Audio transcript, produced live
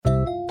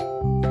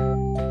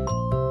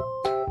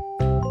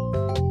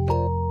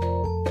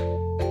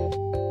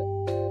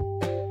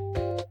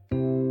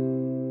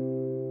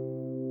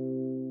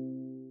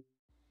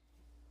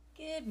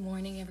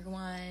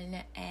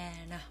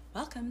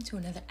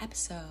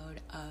episode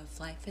of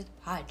Life with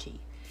Paji.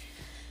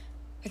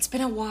 It's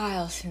been a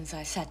while since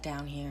I sat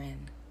down here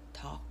and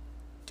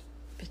talked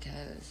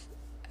because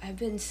I've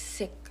been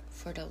sick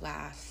for the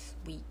last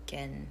week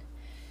and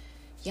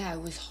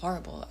it was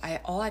horrible.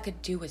 All I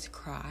could do was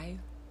cry,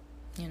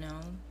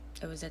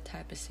 It was a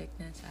type of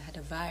sickness. I had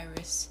a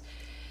virus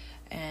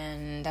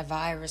and the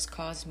virus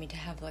caused me to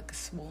have like a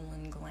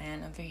swollen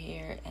gland over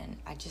here, and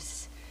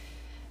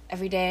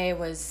every day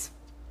was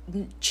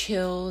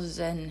chills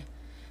and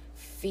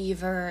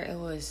fever. It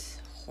was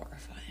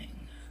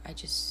horrifying. I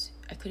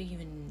couldn't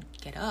even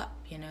get up,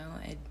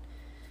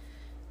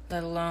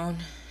 let alone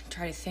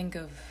try to think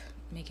of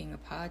making a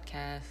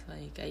podcast.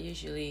 Like, I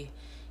usually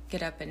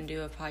get up and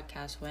do a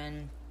podcast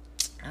when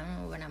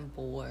I'm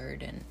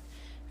bored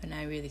and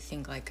I really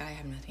think like I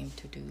have nothing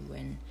to do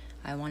and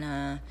I want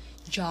to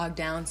jog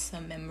down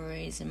some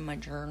memories in my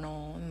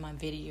journal, in my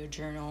video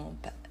journal.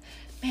 But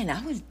man,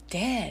 I was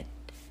dead.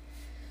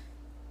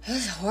 It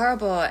was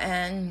horrible.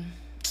 And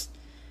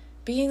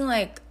being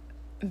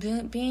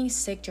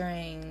sick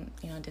during,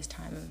 this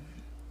time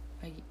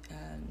of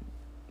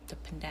the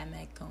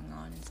pandemic going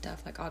on and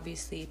stuff, like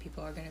obviously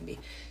people are going to be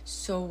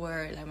so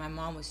worried. Like my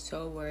mom was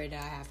so worried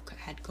that I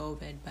had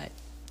COVID, but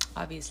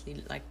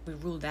obviously like we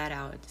ruled that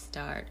out at the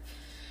start.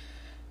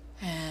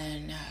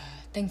 And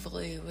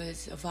thankfully it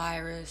was a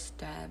virus,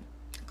 a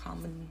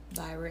common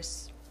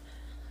virus.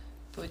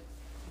 But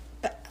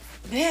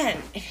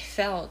man, it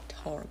felt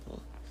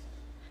horrible.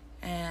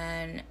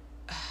 And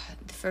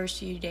the first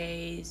few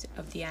days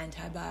of the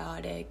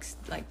antibiotics,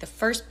 like the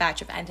first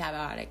batch of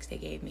antibiotics they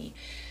gave me,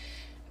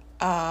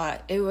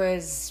 I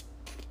didn't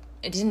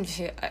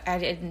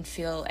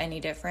feel any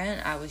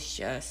different. I was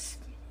just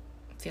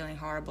feeling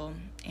horrible.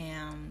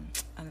 And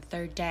on the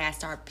third day, I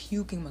started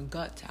puking my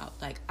guts out.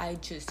 Like, I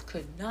just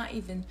could not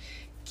even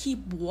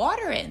keep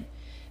water in.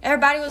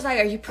 Everybody was like,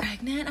 "Are you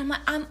pregnant?" I'm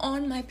like, "I'm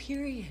on my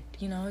period."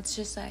 It's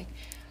just like,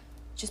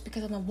 just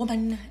because I'm a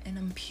woman and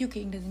I'm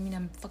puking doesn't mean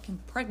I'm fucking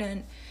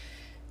pregnant.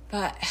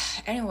 But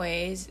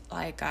anyways,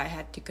 like, I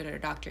had to go to the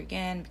doctor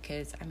again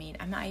because,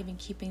 I'm not even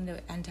keeping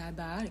the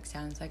antibiotics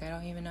down. It's like, I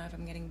don't even know if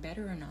I'm getting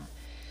better or not.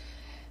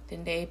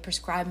 Then they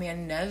prescribed me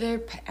another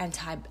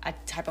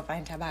type of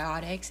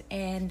antibiotics.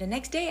 And the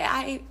next day,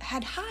 I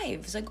had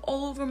hives, like,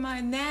 all over my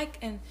neck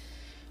and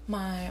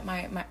my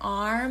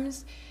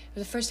arms. It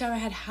was the first time I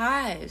had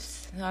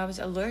hives. I was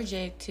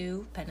allergic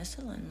to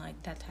penicillin,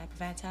 like that type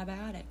of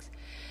antibiotics.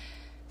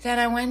 Then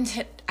I went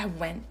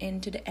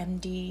into the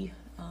MD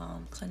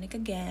clinic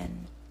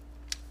again.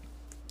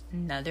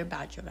 Another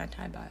batch of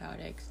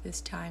antibiotics.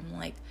 This time,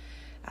 like,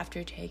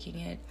 after taking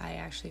it, I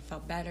actually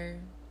felt better.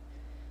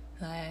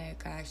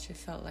 Like, I actually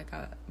felt like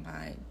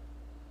my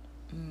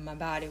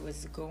body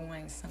was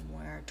going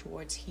somewhere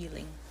towards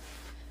healing.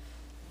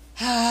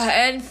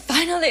 And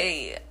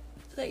finally,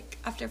 like,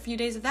 after a few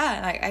days of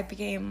that, like, I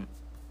became,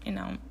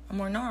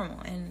 more normal.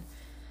 And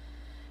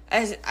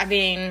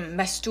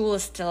my stool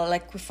is still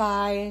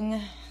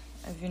liquefying,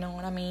 if you know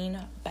what I mean.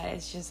 But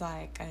it's just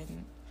like, I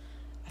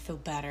feel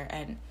better.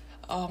 And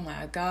oh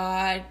my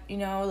God,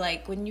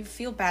 like when you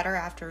feel better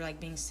after like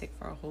being sick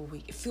for a whole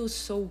week, it feels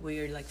so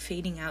weird, like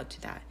fading out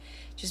to that.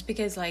 Just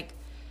because like,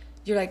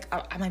 you're like,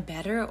 am I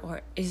better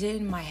or is it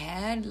in my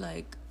head?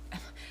 Like,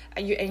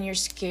 you're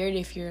scared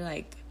if you're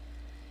like,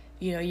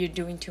 you're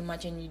doing too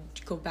much and you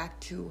go back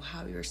to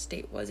how your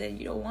state was and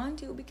you don't want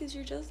to because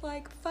you're just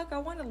like, fuck, I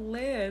want to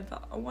live.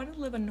 I want to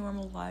live a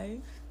normal life.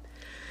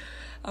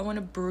 I want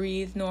to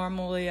breathe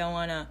normally. I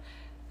want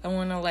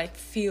to like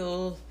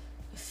feel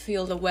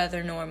the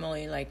weather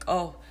normally. Like,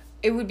 oh,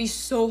 it would be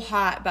so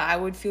hot, but I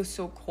would feel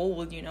so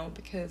cold,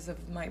 because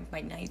of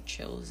my night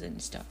chills and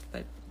stuff.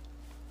 But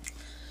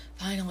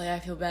finally,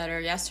 I feel better.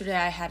 Yesterday,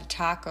 I had a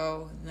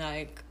taco,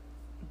 like,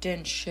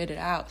 didn't shit it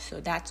out,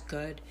 so that's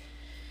good.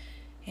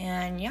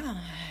 And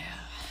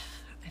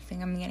I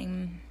think I'm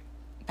getting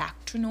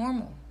back to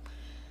normal.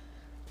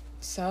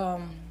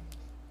 So,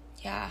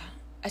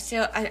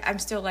 I'm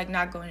still like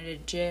not going to the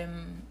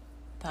gym,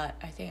 but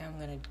I think I'm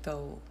gonna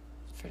go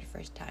for the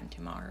first time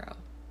tomorrow.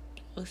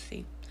 We'll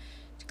see.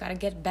 Just gotta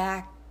get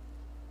back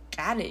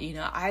at it.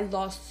 I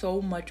lost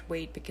so much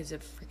weight because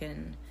of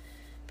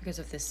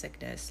this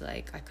sickness.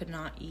 Like, I could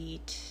not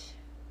eat,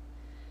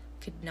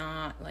 could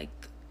not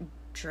like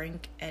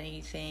drink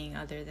anything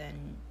other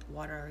than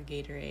water or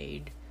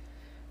Gatorade.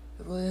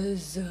 It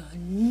was a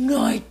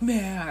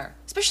nightmare,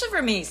 especially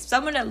for me,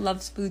 someone that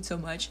loves food so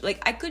much.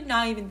 Like, I could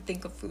not even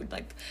think of food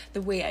like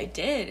the way I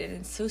did, and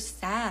it's so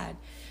sad.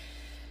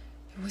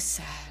 It was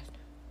sad.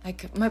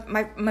 Like,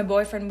 my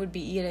boyfriend would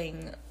be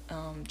eating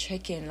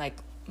chicken, like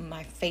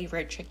my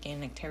favorite chicken,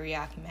 like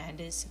teriyaki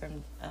mandis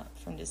from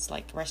this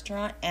like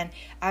restaurant, and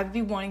I'd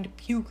be wanting to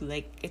puke.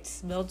 Like, it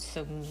smelled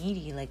so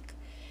meaty. Like,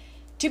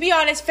 to be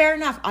honest, fair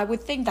enough. I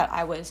would think that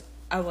I was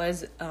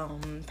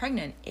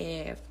pregnant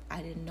if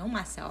I didn't know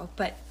myself,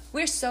 but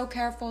we're so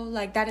careful.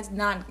 Like, that is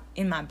not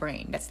in my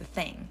brain. That's the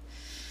thing.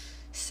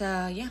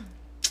 So yeah.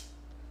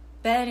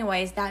 But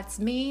anyways, that's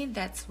me.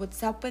 That's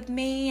what's up with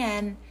me,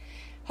 and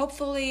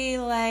hopefully,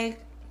 like,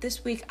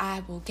 this week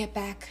I will get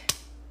back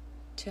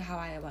to how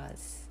I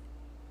was.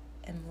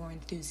 A more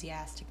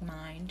enthusiastic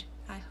mind,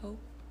 I hope.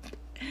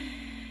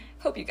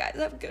 Hope you guys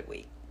have a good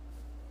week.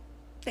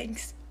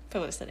 Thanks for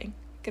listening.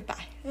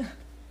 Goodbye.